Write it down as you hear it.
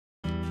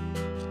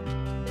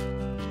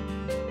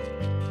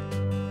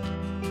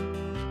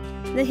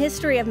The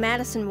history of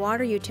Madison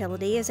Water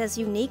Utility is as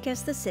unique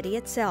as the city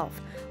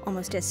itself.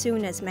 Almost as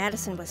soon as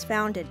Madison was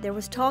founded, there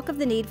was talk of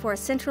the need for a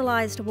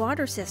centralized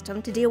water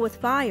system to deal with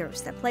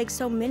fires that plague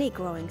so many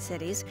growing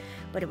cities.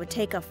 But it would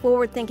take a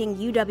forward-thinking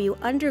UW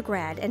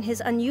undergrad and his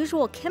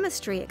unusual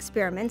chemistry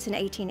experiments in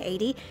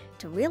 1880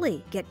 to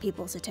really get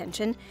people's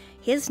attention.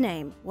 His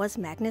name was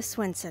Magnus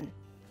Swenson.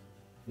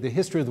 The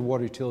history of the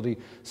water utility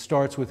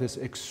starts with this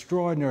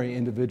extraordinary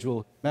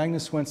individual.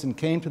 Magnus Swenson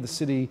came to the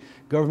city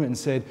government and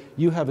said,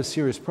 "You have a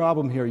serious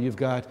problem here. You've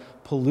got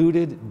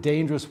polluted,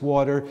 dangerous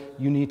water.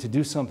 You need to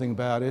do something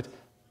about it."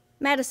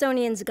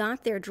 Madisonians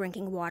got their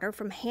drinking water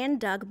from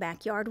hand-dug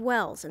backyard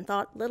wells and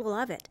thought little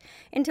of it,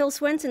 until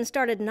Swenson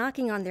started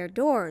knocking on their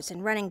doors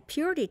and running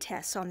purity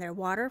tests on their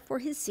water for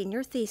his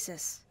senior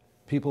thesis.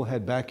 People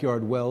had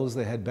backyard wells,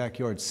 they had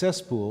backyard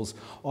cesspools,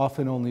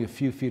 often only a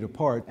few feet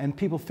apart, and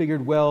people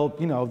figured, well,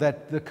 you know,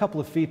 that the couple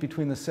of feet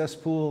between the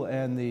cesspool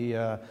and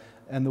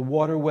the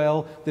water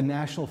well, the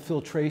national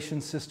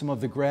filtration system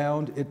of the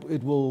ground,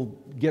 it will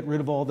get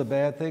rid of all the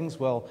bad things.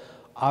 Well,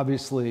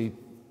 obviously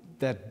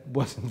that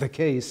wasn't the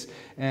case,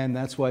 and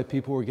that's why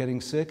people were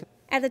getting sick.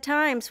 At the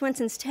time,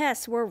 Swensons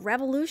Tests were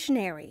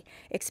revolutionary.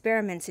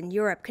 Experiments in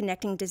Europe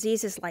connecting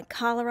diseases like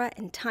cholera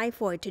and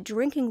typhoid to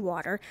drinking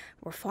water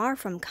were far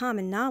from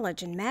common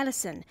knowledge in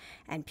Madison,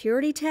 and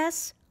purity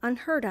tests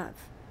unheard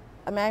of.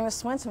 Magnus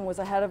Swenson was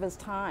ahead of his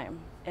time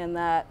in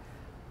that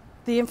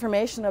the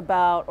information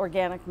about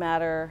organic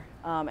matter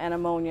and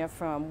ammonia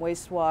from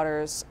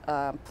wastewaters,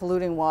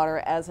 polluting water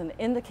as an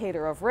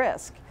indicator of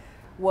risk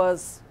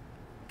was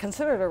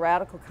considered a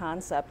radical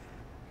concept.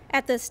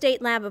 At the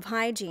State Lab of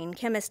Hygiene,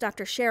 chemist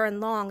Dr. Sharon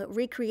Long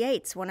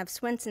recreates one of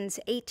Swenson's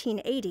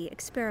 1880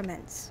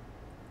 experiments.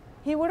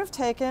 He would have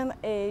taken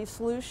a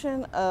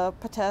solution of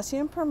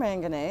potassium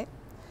permanganate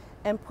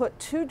and put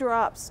 2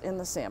 drops in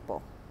the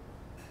sample.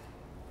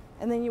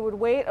 And then you would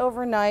wait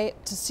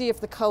overnight to see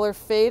if the color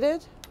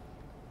faded,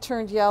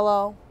 turned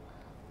yellow,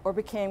 or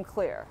became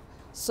clear.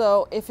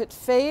 So if it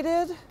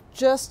faded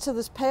just to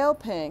this pale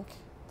pink,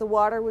 the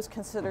water was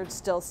considered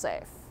still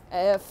safe.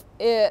 If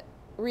it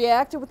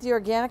reacted with the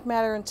organic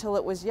matter until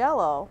it was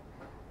yellow,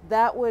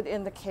 that would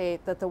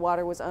indicate that the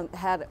water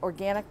had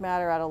organic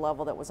matter at a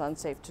level that was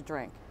unsafe to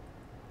drink.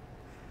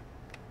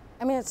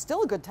 I mean, it's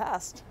still a good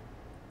test.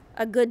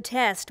 A good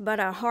test, but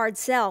a hard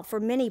sell for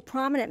many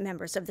prominent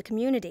members of the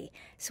community.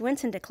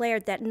 Swenson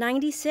declared that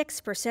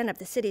 96% of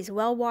the city's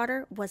well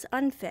water was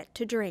unfit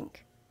to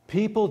drink.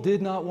 People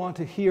did not want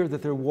to hear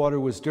that their water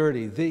was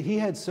dirty. He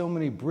had so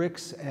many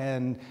bricks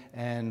and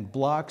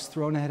blocks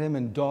thrown at him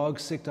and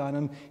dogs sicked on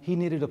him, he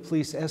needed a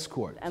police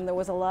escort. And there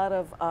was a lot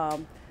of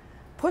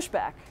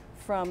pushback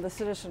from the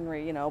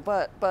citizenry,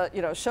 but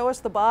show us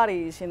the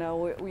bodies,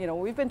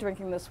 we've been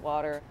drinking this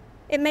water.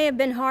 It may have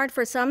been hard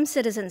for some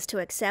citizens to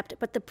accept,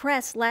 but the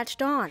press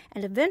latched on,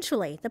 and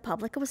eventually the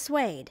public was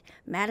swayed.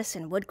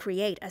 Madison would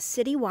create a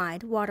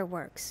citywide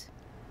waterworks.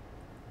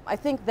 I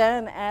think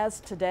then, as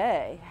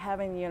today,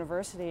 having the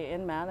university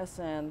in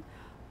Madison,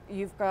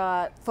 you've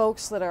got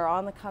folks that are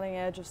on the cutting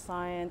edge of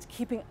science,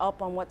 keeping up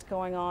on what's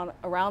going on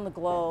around the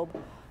globe,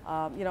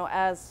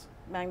 as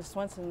Magnus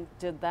Swenson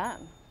did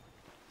then.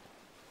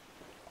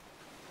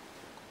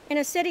 In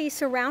a city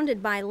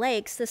surrounded by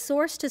lakes, the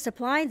source to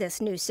supply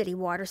this new city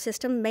water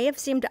system may have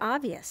seemed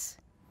obvious.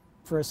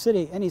 For a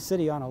city, any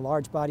city on a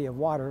large body of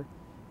water,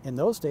 in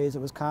those days it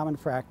was common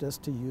practice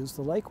to use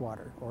the lake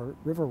water or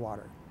river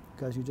water,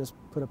 because you just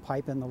put a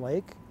pipe in the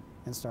lake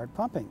and start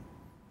pumping.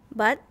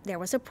 But there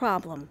was a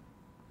problem.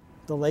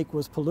 The lake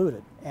was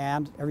polluted,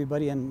 and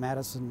everybody in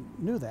Madison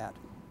knew that.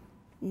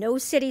 No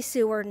city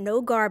sewer,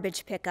 no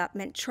garbage pickup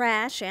meant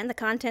trash and the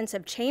contents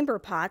of chamber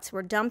pots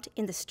were dumped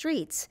in the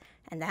streets,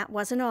 and that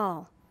wasn't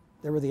all.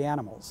 There were the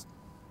animals,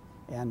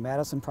 and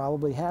Madison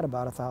probably had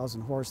about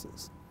 1,000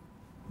 horses.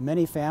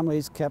 Many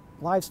families kept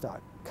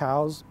livestock,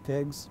 cows,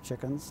 pigs,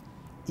 chickens.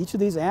 Each of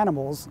these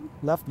animals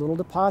left little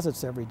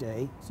deposits every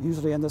day,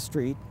 usually in the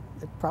street.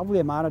 It probably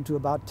amounted to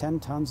about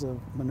 10 tons of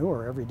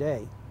manure every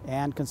day.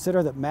 And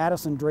consider that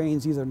Madison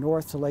drains either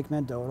north to Lake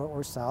Mendota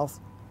or south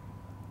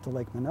to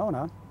Lake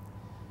Monona.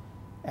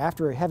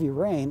 After a heavy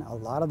rain, a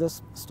lot of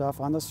this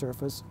stuff on the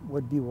surface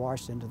would be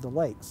washed into the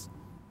lakes.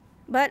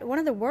 But one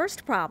of the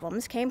worst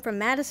problems came from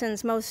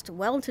Madison's most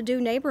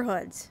well-to-do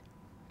neighborhoods.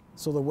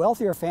 So the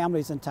wealthier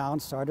families in town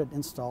started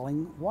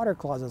installing water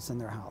closets in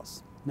their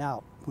house.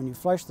 Now, when you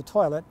flush the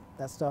toilet,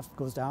 that stuff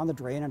goes down the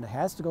drain and it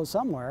has to go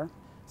somewhere.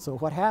 So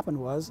what happened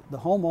was the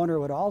homeowner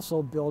would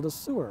also build a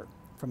sewer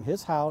from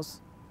his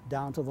house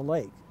down to the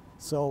lake.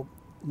 So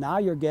now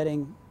you're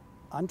getting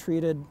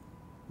untreated,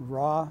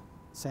 raw,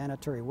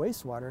 sanitary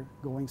wastewater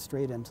going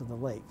straight into the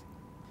lake.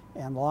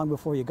 And long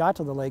before you got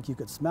to the lake, you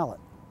could smell it.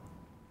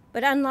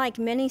 But unlike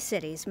many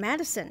cities,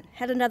 Madison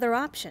had another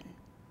option.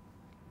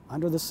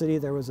 Under the city,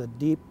 there was a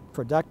deep,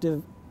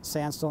 productive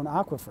sandstone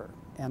aquifer.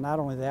 And not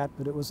only that,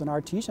 but it was an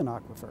artesian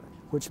aquifer,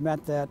 which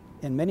meant that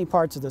in many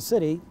parts of the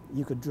city,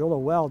 you could drill a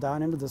well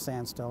down into the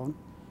sandstone,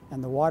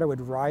 and the water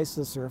would rise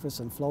to the surface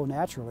and flow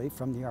naturally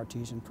from the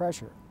artesian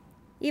pressure.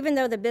 Even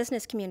though the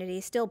business community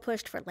still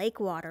pushed for lake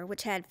water,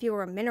 which had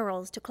fewer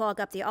minerals to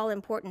clog up the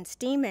all-important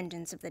steam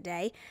engines of the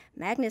day,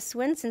 Magnus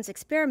Swenson's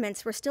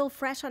experiments were still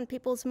fresh on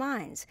people's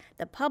minds.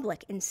 The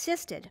public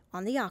insisted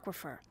on the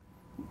aquifer.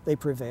 They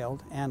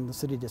prevailed, and the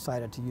city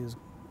decided to use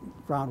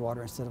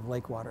groundwater instead of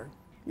lake water.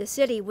 The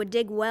city would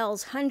dig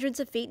wells hundreds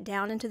of feet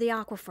down into the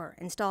aquifer,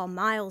 install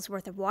miles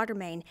worth of water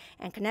main,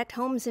 and connect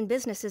homes and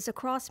businesses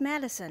across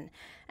Madison,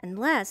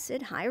 unless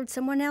it hired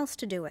someone else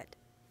to do it.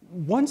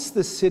 Once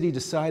the city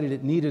decided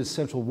it needed a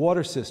central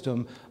water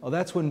system,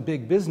 that's when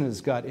big business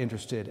got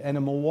interested, and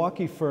a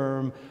Milwaukee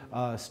firm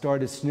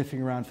started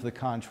sniffing around for the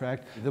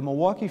contract. The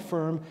Milwaukee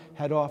firm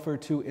had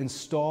offered to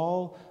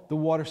install the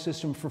water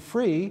system for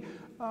free.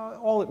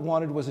 All it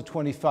wanted was a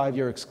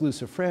 25-year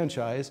exclusive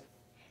franchise.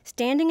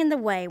 Standing in the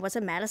way was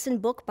a Madison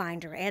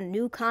bookbinder and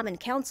new Common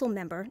Council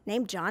member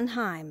named John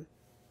Heim.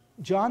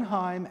 John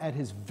Heim, at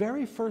his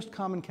very first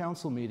Common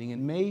Council meeting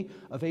in May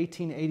of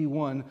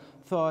 1881,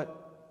 thought,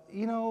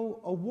 you know,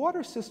 a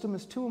water system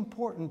is too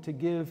important to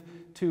give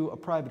to a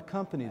private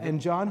company. And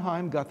John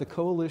Heim got the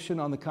coalition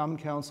on the Common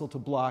Council to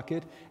block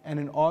it, and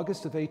in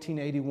August of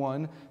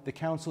 1881, the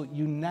council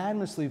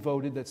unanimously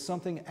voted that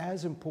something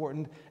as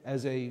important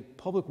as a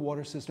public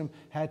water system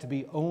had to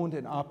be owned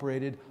and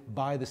operated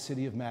by the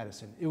city of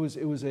Madison. It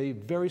was a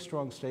very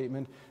strong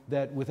statement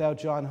that without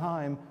John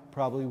Heim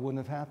probably wouldn't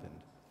have happened.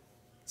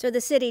 So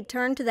the city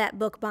turned to that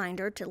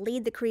bookbinder to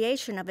lead the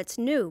creation of its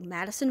new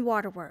Madison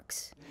Water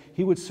Works.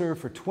 He would serve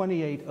for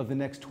 28 of the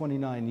next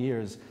 29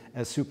 years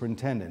as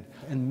superintendent.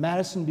 And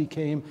Madison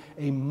became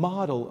a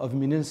model of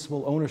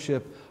municipal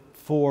ownership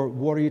for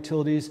water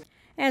utilities.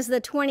 As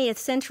the 20th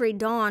century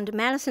dawned,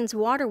 Madison's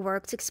Water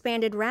Works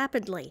expanded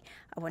rapidly.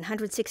 A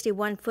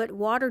 161-foot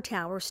water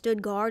tower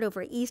stood guard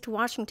over East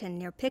Washington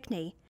near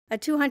Pinckney. A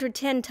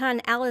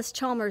 210-ton Alice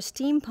Chalmers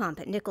steam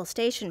pump at Nickel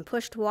Station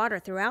pushed water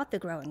throughout the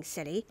growing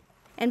city.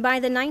 And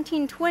by the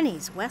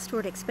 1920s,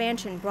 westward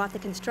expansion brought the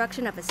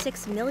construction of a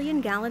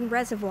 6-million-gallon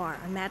reservoir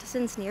on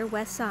Madison's near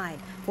west side,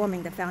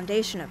 forming the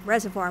foundation of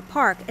Reservoir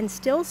Park and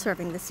still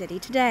serving the city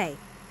today.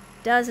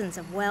 Dozens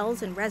of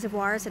wells and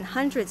reservoirs and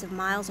hundreds of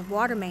miles of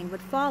water main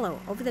would follow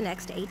over the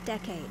next 8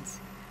 decades.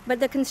 But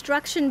the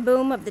construction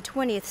boom of the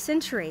 20th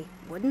century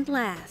wouldn't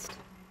last.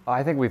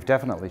 I think we've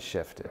definitely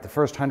shifted. The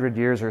first 100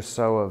 years or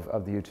so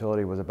of the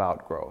utility was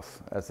about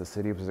growth. As the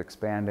city was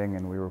expanding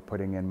and we were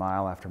putting in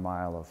mile after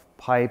mile of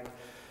pipe,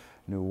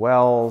 new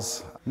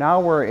wells.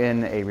 Now we're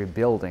in a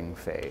rebuilding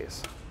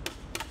phase.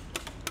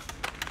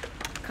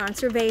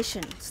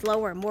 Conservation,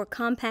 slower, more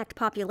compact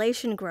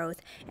population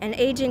growth, and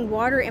aging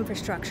water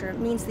infrastructure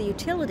means the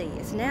utility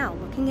is now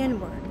looking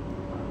inward.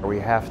 We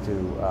have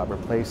to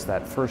replace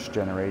that first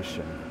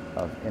generation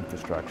of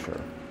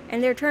infrastructure.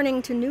 And they're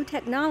turning to new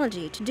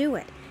technology to do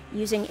it,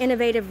 using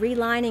innovative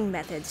relining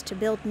methods to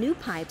build new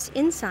pipes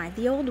inside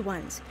the old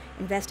ones,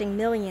 investing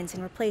millions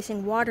in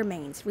replacing water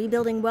mains,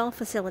 rebuilding well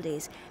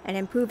facilities, and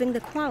improving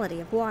the quality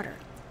of water.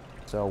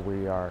 So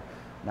we are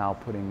now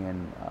putting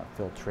in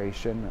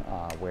filtration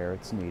where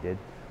it's needed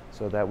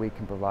so that we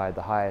can provide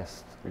the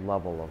highest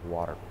level of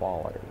water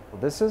quality.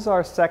 This is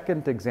our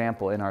second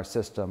example in our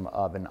system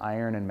of an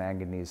iron and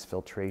manganese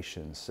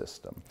filtration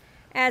system.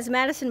 As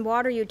Madison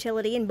Water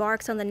Utility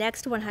embarks on the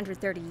next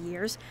 130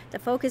 years, the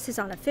focus is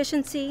on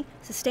efficiency,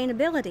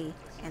 sustainability,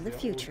 and the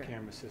future.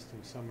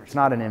 It's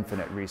not an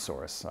infinite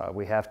resource.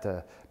 We have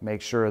to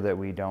make sure that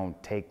we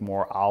don't take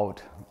more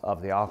out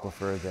of the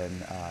aquifer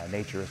than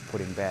nature is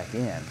putting back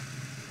in.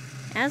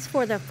 As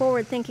for the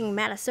forward-thinking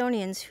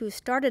Madisonians who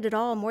started it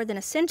all more than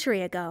a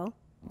century ago,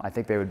 I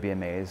think they would be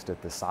amazed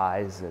at the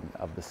size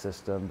of the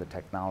system, the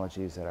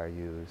technologies that are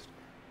used.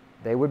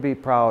 They would be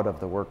proud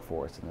of the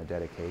workforce and the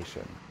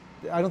dedication.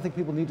 I don't think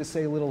people need to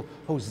say a little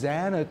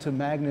hosanna to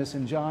Magnus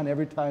and John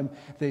every time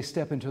they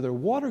step into their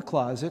water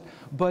closet,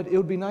 but it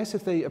would be nice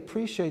if they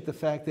appreciate the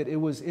fact that it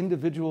was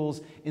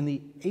individuals in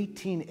the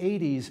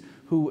 1880s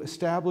who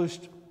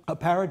established a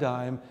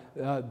paradigm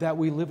that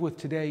we live with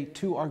today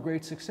to our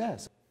great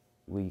success.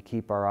 We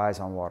keep our eyes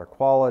on water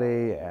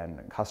quality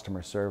and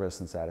customer service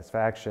and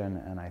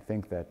satisfaction, and I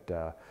think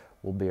that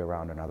we'll be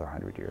around another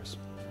 100 years.